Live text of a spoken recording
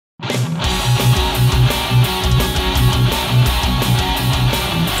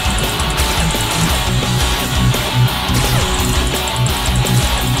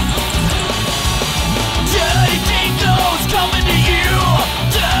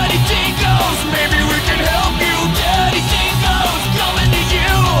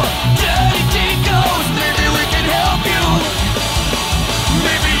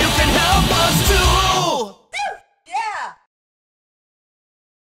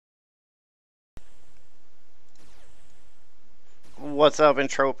What's up,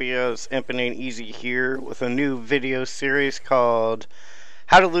 Entropias? ImpnAintEasy here with a new video series called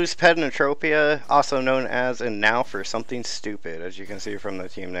How to Lose Pet in Entropia, also known as And Now for Something Stupid, as you can see from the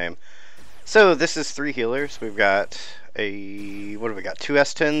team name. So this is 3 healers. We've got what have we got? 2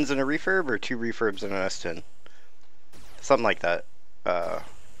 S10s and a refurb, or 2 refurbs and an S10? Something like that.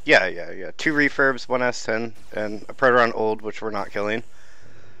 Yeah. 2 refurbs, 1 S10, and a Proteron old, which we're not killing.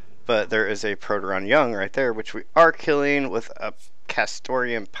 But there is a Proteron young right there, which we are killing with a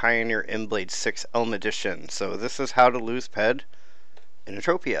Castorian Pioneer Inblade 6 Elm Edition. So this is how to lose Ped in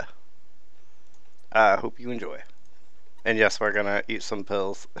Entropia. I hope you enjoy. And yes, we're gonna eat some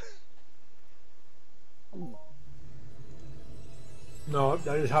pills. No,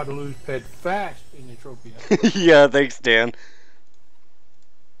 that is how to lose Ped fast in Entropia. Yeah, thanks, Dan.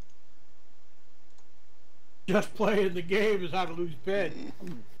 Just playing the game is how to lose Ped.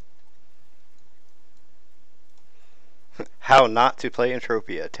 How not to play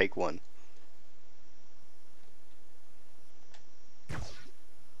Entropia, take 1.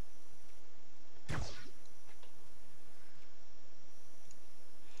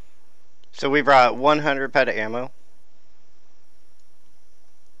 So we brought 100 pet of ammo.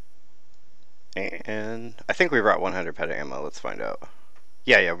 And I think we brought 100 pet of ammo, let's find out.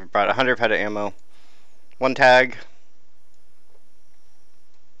 Yeah, we brought 100 pet of ammo. 1 tag.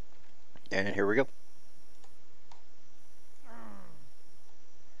 And here we go.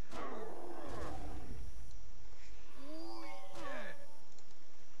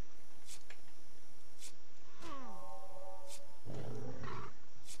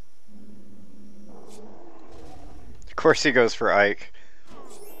 Of course he goes for Ike.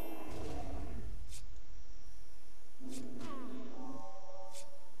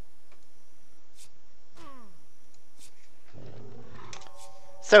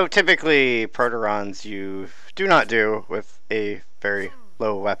 So typically Proterons you do not do with a very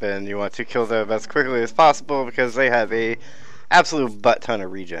low weapon. You want to kill them as quickly as possible because they have a absolute butt ton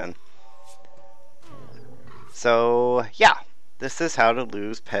of regen. So yeah, this is how to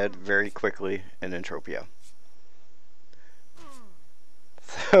lose Ped very quickly in Entropia.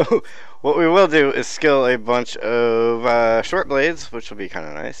 So what we will do is skill a bunch of short blades, which will be kind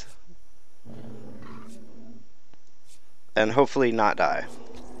of nice. And hopefully not die.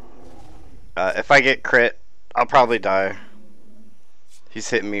 If I get crit, I'll probably die. He's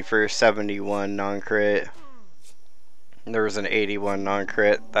hitting me for 71 non-crit. There was an 81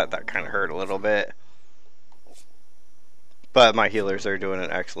 non-crit. That kind of hurt a little bit. But my healers are doing an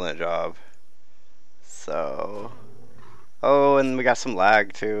excellent job. So... Oh, and we got some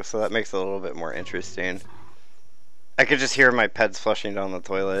lag too, so that makes it a little bit more interesting. I could just hear my peds flushing down the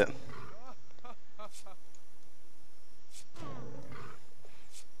toilet.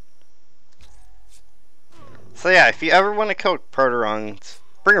 So yeah, if you ever want to kill Proterons,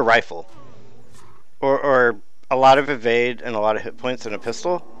 bring a rifle. Or a lot of evade and a lot of hit points in a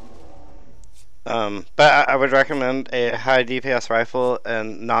pistol. But I would recommend a high DPS rifle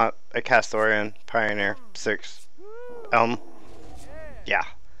and not a Castorian Pioneer 6 Elm. Yeah.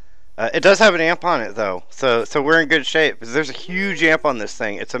 It does have an amp on it though, so we're in good shape. There's a huge amp on this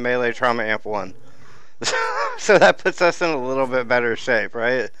thing. It's a melee trauma amp 1. So that puts us in a little bit better shape,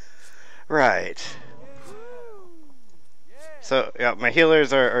 right? Right. So yeah, my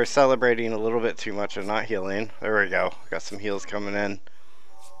healers are celebrating a little bit too much and not healing. There we go. Got some heals coming in.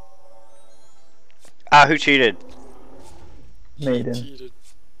 Ah, who cheated? Maiden.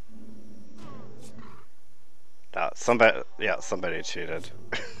 Somebody cheated.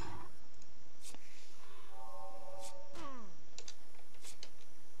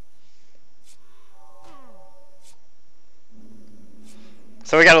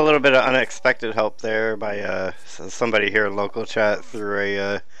 So we got a little bit of unexpected help there by somebody here in local chat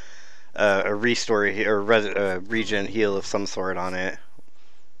through a restore or regen heal of some sort on it.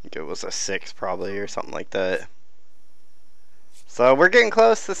 I think it was a 6 probably or something like that. So we're getting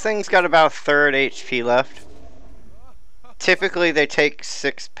close. This thing's got about 1/3 HP left. Typically they take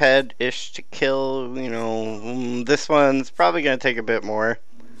 6 ped-ish to kill, you know. This one's probably going to take a bit more.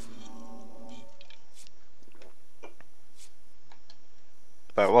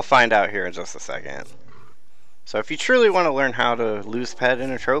 But we'll find out here in just a second. So if you truly want to learn how to lose Ped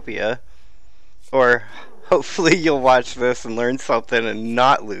in Entropia, or hopefully you'll watch this and learn something and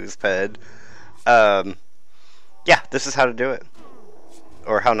not lose Ped, yeah, this is how to do it.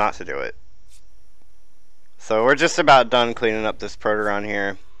 Or how not to do it. So we're just about done cleaning up this Proteron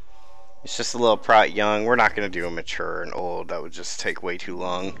here. It's just a little prot young. We're not going to do a mature and old. That would just take way too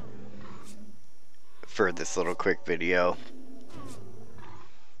long for this little quick video.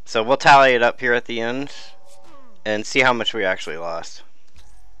 So we'll tally it up here at the end. and see how much we actually lost.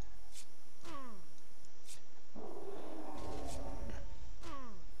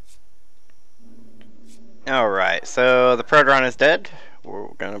 Alright, so the Proteron is dead. We're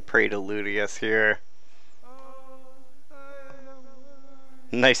gonna pray to Ludius here.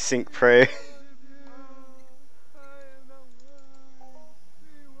 Nice sync pray.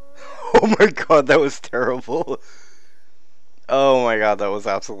 Oh my god, that was terrible. Oh my god, that was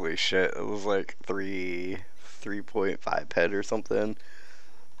absolutely shit. It was like 3.5 ped or something.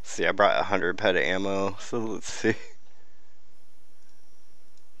 See, I brought 100 ped of ammo, so let's see.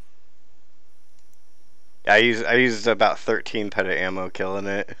 Yeah, I used about 13 ped of ammo killing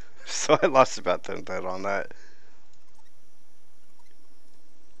it, so I lost about 10 ped on that.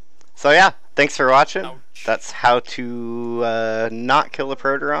 So yeah, thanks for watching. Ouch. That's how to not kill a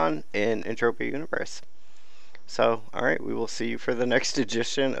Proteron in Entropia Universe. So, alright, we will see you for the next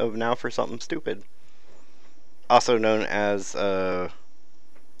edition of Now for Something Stupid. Also known as,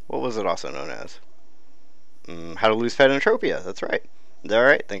 what was it also known as? How to Lose Ped in Entropia, that's right.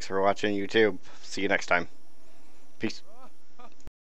 Alright, thanks for watching YouTube. See you next time. Peace.